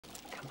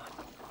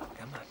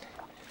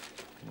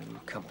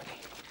company.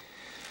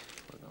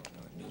 We're going to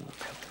a new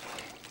company.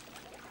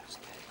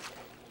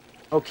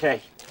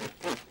 Okay.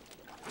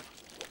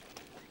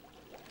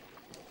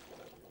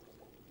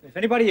 If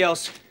anybody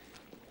else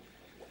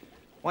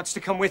wants to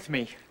come with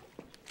me,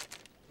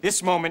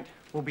 this moment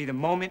will be the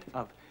moment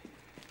of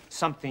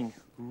something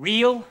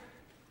real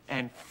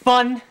and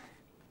fun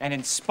and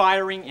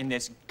inspiring in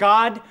this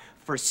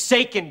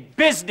God-forsaken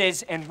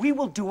business, and we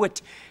will do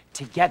it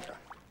together.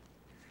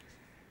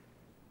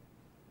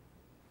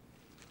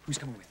 Who's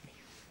coming with me?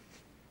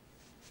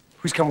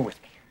 Who's coming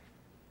with me?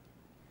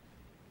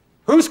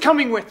 Who's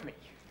coming with me?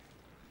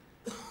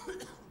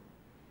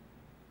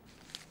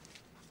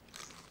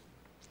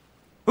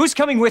 Who's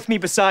coming with me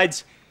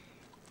besides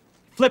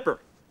Flipper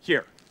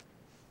here?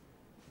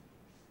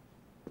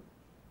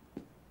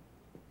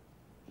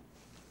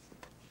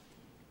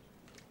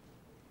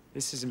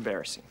 This is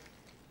embarrassing.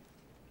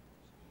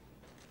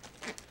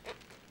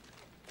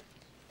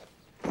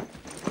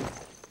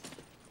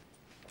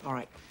 All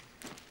right.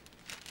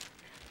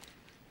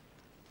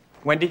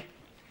 Wendy,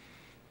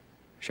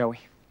 shall we?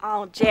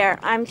 Oh, Jer,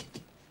 I'm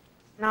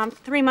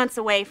 3 months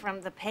away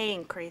from the pay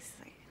increase.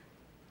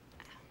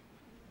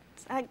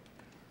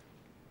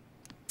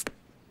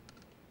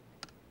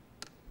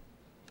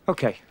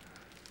 Okay.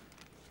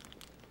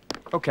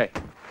 Okay.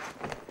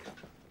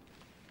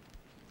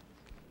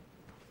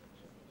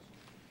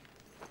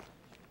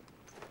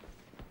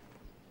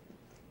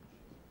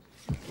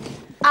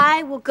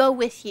 I will go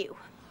with you.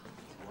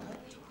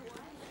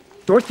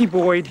 Dorothy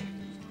Boyd,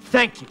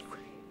 thank you.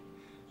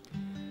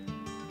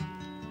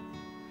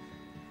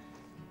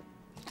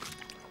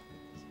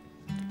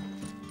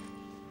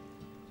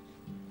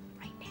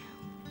 Right now.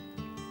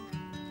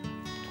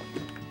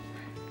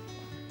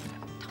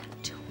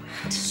 Don't do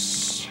it.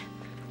 Shh.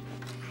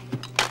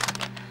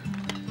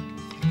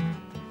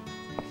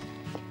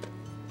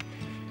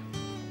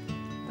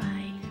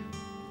 Bye.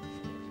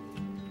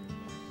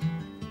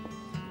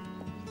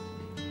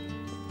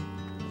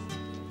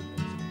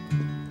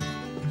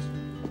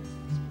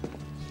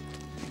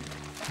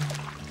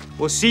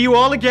 We'll see you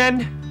all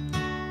again.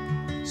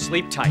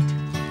 Sleep tight.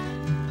 Bye.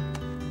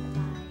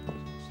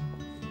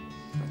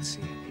 Let's see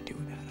it.